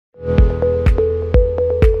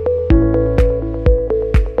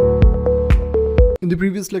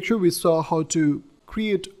previous lecture, we saw how to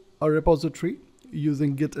create a repository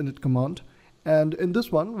using git init command. And in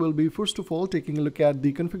this one, we'll be first of all taking a look at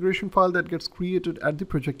the configuration file that gets created at the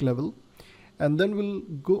project level. And then we'll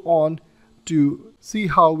go on to see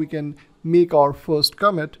how we can make our first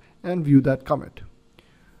commit and view that commit.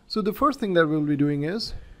 So the first thing that we'll be doing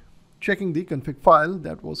is checking the config file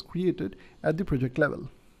that was created at the project level.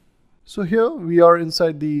 So here we are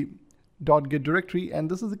inside the .git directory,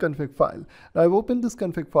 and this is the config file. Now I've opened this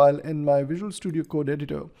config file in my Visual Studio Code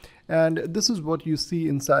editor, and this is what you see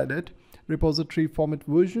inside it: repository format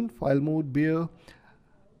version, file mode, bear,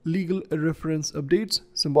 legal reference updates,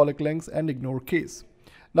 symbolic links, and ignore case.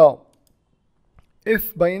 Now,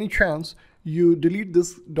 if by any chance you delete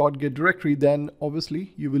this .git directory, then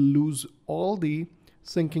obviously you will lose all the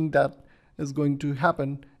syncing that is going to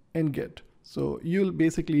happen in Git. So you'll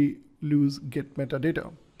basically lose Git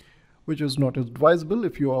metadata, which is not advisable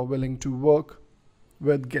if you are willing to work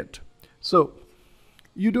with Git. So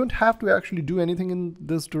you don't have to actually do anything in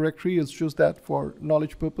this directory. It's just that for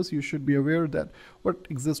knowledge purpose, you should be aware that what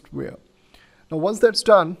exists where. Now, once that's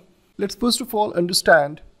done, let's first of all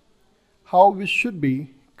understand how we should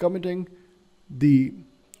be committing the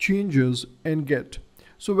changes in Git.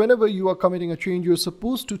 So whenever you are committing a change, you're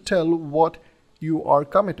supposed to tell what you are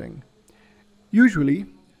committing. Usually,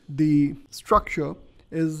 the structure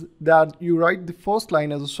is that you write the first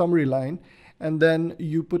line as a summary line, and then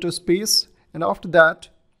you put a space, and after that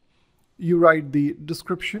you write the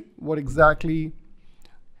description, what exactly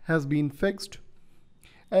has been fixed,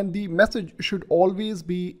 and the message should always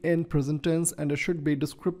be in present tense and it should be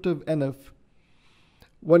descriptive enough.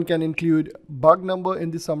 One can include bug number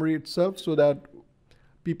in the summary itself so that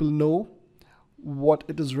people know what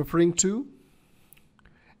it is referring to,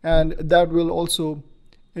 and that will also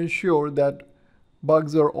ensure that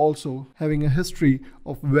bugs are also having a history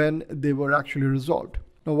of when they were actually resolved.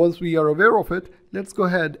 Now, once we are aware of it, let's go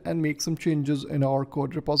ahead and make some changes in our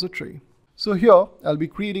code repository. So here I'll be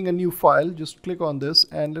creating a new file. Just click on this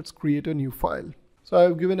and let's create a new file. So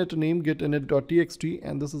I've given it a name, gitinit.txt,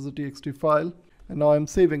 and this is a txt file. And now I'm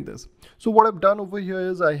saving this. So what I've done over here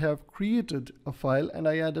is I have created a file and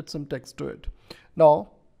I added some text to it. Now,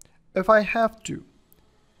 if I have to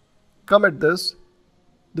commit this,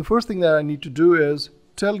 the first thing that I need to do is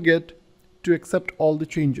tell Git to accept all the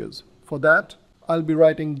changes. For that, I'll be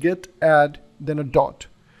writing git add, then a dot.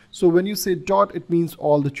 So when you say dot, it means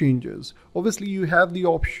all the changes. Obviously, you have the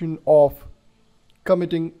option of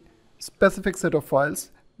committing specific set of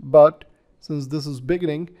files, but since this is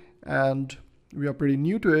beginning and we are pretty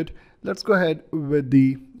new to it, let's go ahead with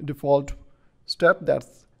the default step,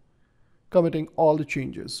 that's committing all the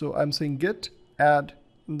changes. So I'm saying git add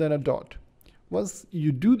and then a dot. Once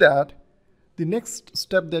you do that, the next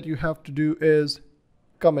step that you have to do is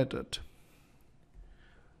commit it.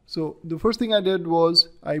 So the first thing I did was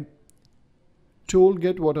I told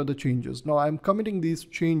Git what are the changes. Now I'm committing these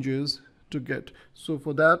changes to Git. So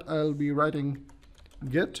for that, I'll be writing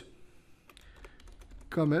git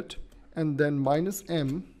commit and then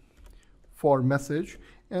 -m for message,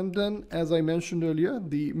 and then, as I mentioned earlier,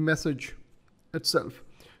 the message itself.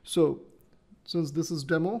 So since this is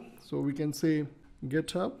demo, so we can say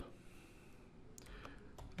GitHub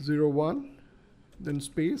 01, then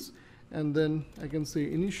space, and then I can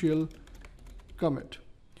say initial commit.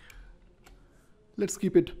 Let's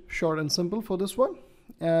keep it short and simple for this one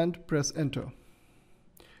and press enter.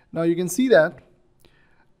 Now you can see that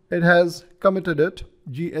it has committed it,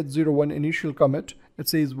 gh01 initial commit. It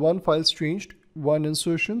says 1 files changed, 1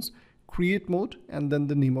 insertions, create mode, and then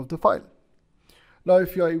the name of the file. Now,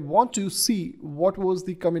 if I want to see what was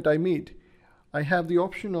the commit I made, I have the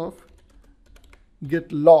option of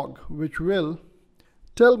git log, which will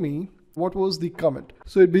tell me what was the commit.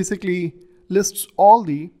 So it basically lists all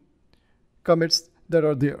the commits that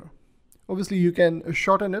are there. Obviously, you can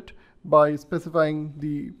shorten it by specifying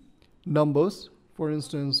the numbers. For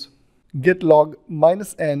instance, git log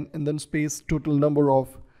 -n and then space total number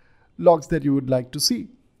of logs that you would like to see.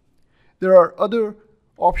 There are other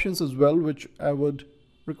options as well, which I would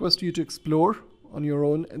request you to explore on your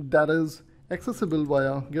own. That is accessible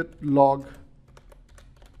via git log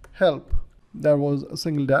help. There was a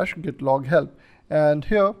single dash git log help. And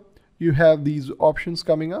here you have these options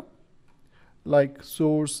coming up like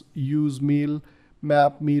source, use mail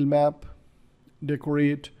map,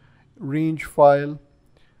 decorate, range file,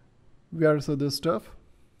 various other stuff.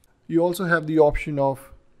 You also have the option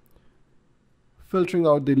of filtering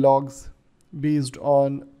out the logs based on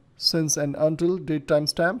since and until date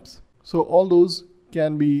timestamps. So all those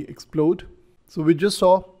can be explored. So we just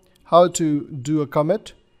saw how to do a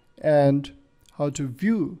commit and how to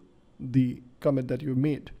view the commit that you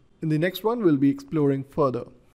made. In the next one, we'll be exploring further.